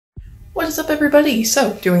What is up, everybody?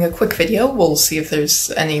 So, doing a quick video. We'll see if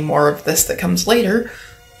there's any more of this that comes later.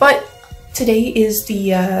 But today is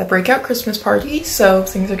the Breakout Christmas party, so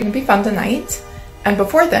things are going to be fun tonight. And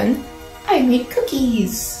before then, I made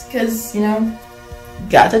cookies, because, you know,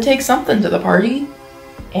 gotta take something to the party.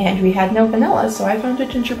 And we had no vanilla, so I found a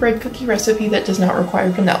gingerbread cookie recipe that does not require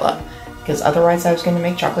vanilla, because otherwise I was going to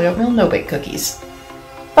make chocolate oatmeal no-bake cookies.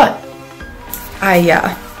 But I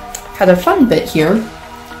had a fun bit here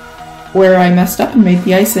where I messed up and made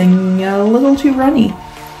the icing a little too runny.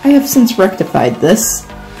 I have since rectified this.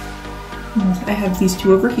 I have these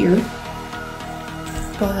two over here.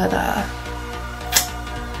 But,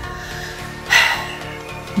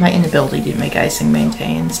 my inability to make icing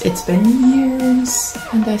maintains. It's been years,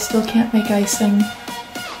 and I still can't make icing.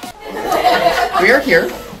 We are here.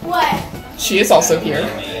 What? She is also here.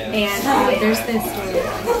 And there's this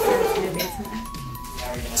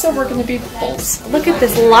So we're gonna be the bulls. Look at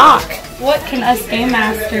this lock. What can us game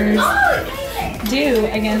masters do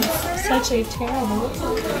against such a terrible?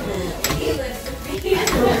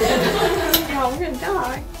 Oh, we're gonna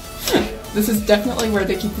die. This is definitely where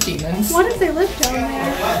they keep the demons. What if they live down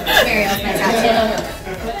there?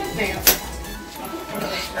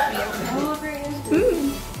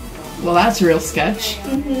 Well, that's real sketch.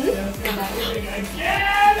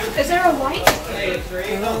 Is there a white? I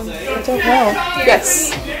don't know.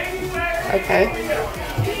 Yes. Okay.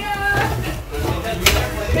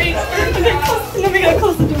 Let me go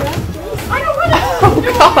close the door after. I don't want to. Oh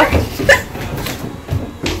god.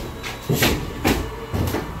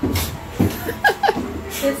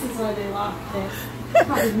 This is where they lock this.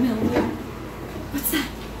 Probably mildew. What's that?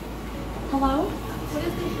 Hello? What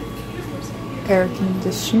is it? Air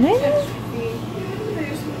conditioning?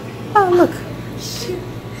 Oh, look.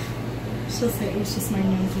 She'll say it was just my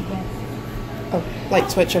nose again. Oh, light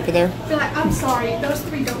switch over there. They're like, I'm sorry, those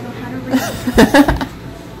three don't know how to read.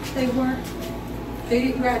 They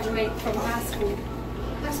didn't graduate from high school.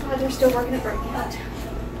 That's why they're still working at Breakout.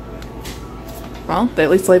 Well, they at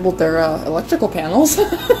least labeled their electrical panels. That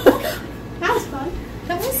was fun.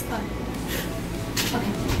 That was fun.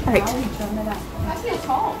 Okay. Alright. That's real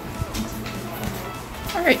tall.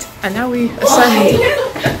 Alright, and now we ascend.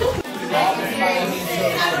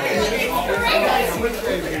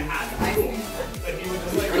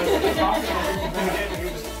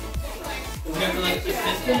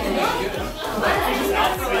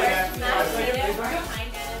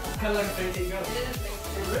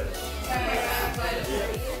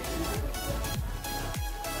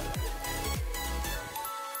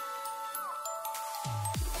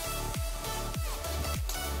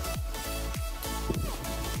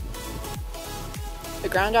 The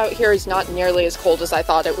ground out here is not nearly as cold as I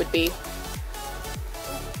thought it would be.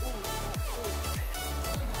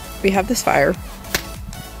 We have this fire,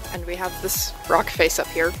 and we have this rock face up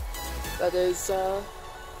here that is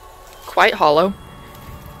quite hollow.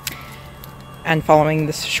 And following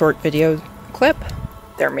this short video clip,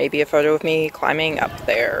 there may be a photo of me climbing up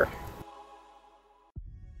there.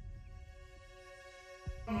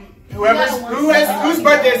 Whose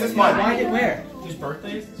birthday is this month? Where? Whose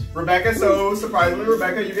birthday is this? Rebecca, so surprisingly,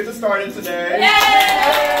 Rebecca, you get to start it today.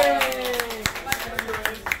 Yay!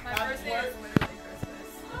 My birthday is literally Christmas.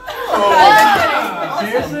 Oh,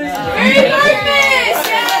 seriously? Merry Christmas!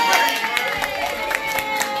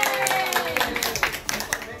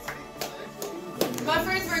 My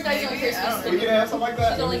friend's birthday is on Christmas. We can have something like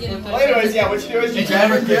that. She's only getting Well, anyways, yeah, what you do is you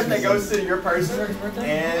grab a gift that goes to your person,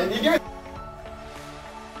 and you give it.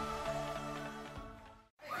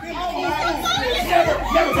 Hey,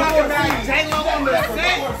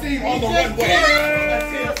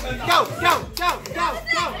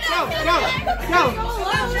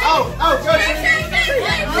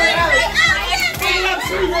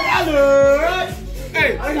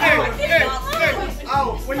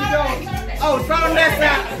 oh, what are you doing? Oh, from that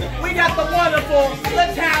side, we got the wonderful, the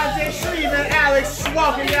talented Shreve and Alex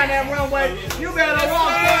walking down that runway. You better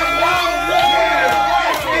walk that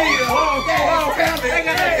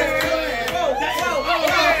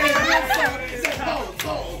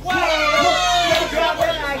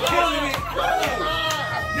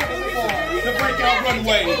The breakout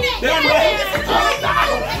runway. We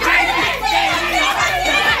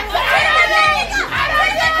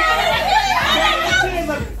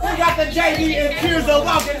got the JD and Kirza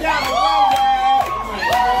walking down the runway.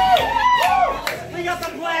 We got the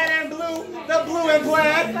plaid and blue, the blue and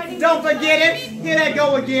plaid. Don't forget it. Here they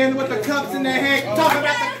go again with the cups in their hand. Talking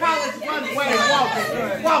about the college runway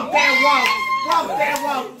walking. Walk that walk. Walk that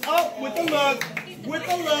walk. Oh, with the look. With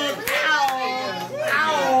the look. Ow.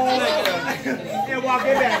 Ow. And walk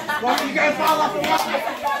it back. Walk, you can't fall off the wall.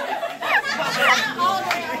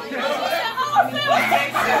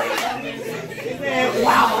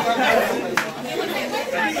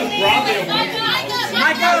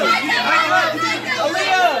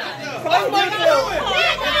 Oh,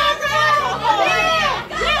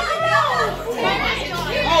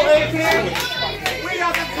 AP, we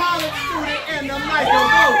got the college student and the Michael.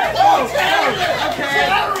 Oh, okay.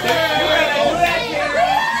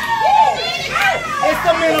 It's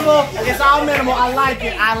the minimal. It's all minimal. I like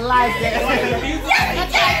it. I like it.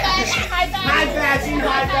 High fashion.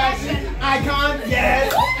 Icon.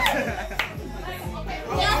 Yes.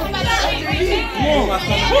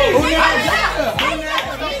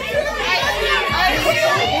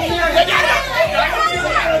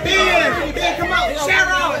 Ben, come on.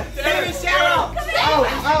 Cheryl. Baby Cheryl. Oh.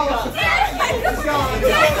 Let's go.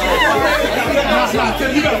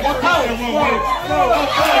 You better walk out.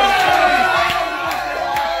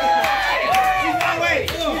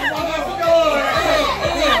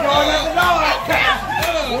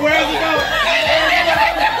 Where's he going?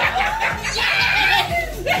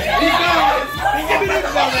 He's going. Give me this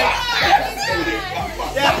building.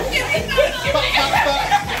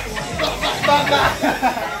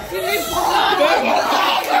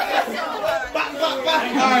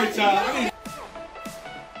 Alright, child.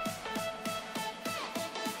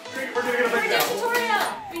 We're gonna break it down. Victoria,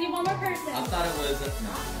 we need one more person. I thought it was.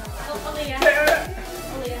 Aaliyah.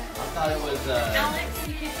 I thought it was. Alex,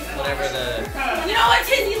 you can't do Whatever the. You know what,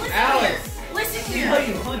 Tiffany? Listen Alex. here. Listen here.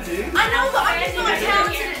 I know, but I'm just not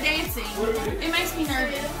talented at dancing. It makes me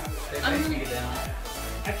nervous. They make it down.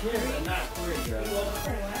 I can't. I'm not choreographed.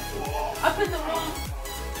 I put the wrong.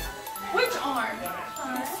 Which arm?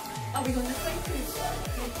 Are we going this way too?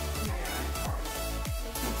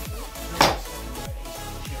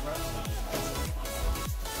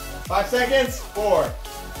 5 seconds. 4,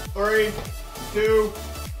 3, 2,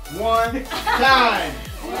 1. Time.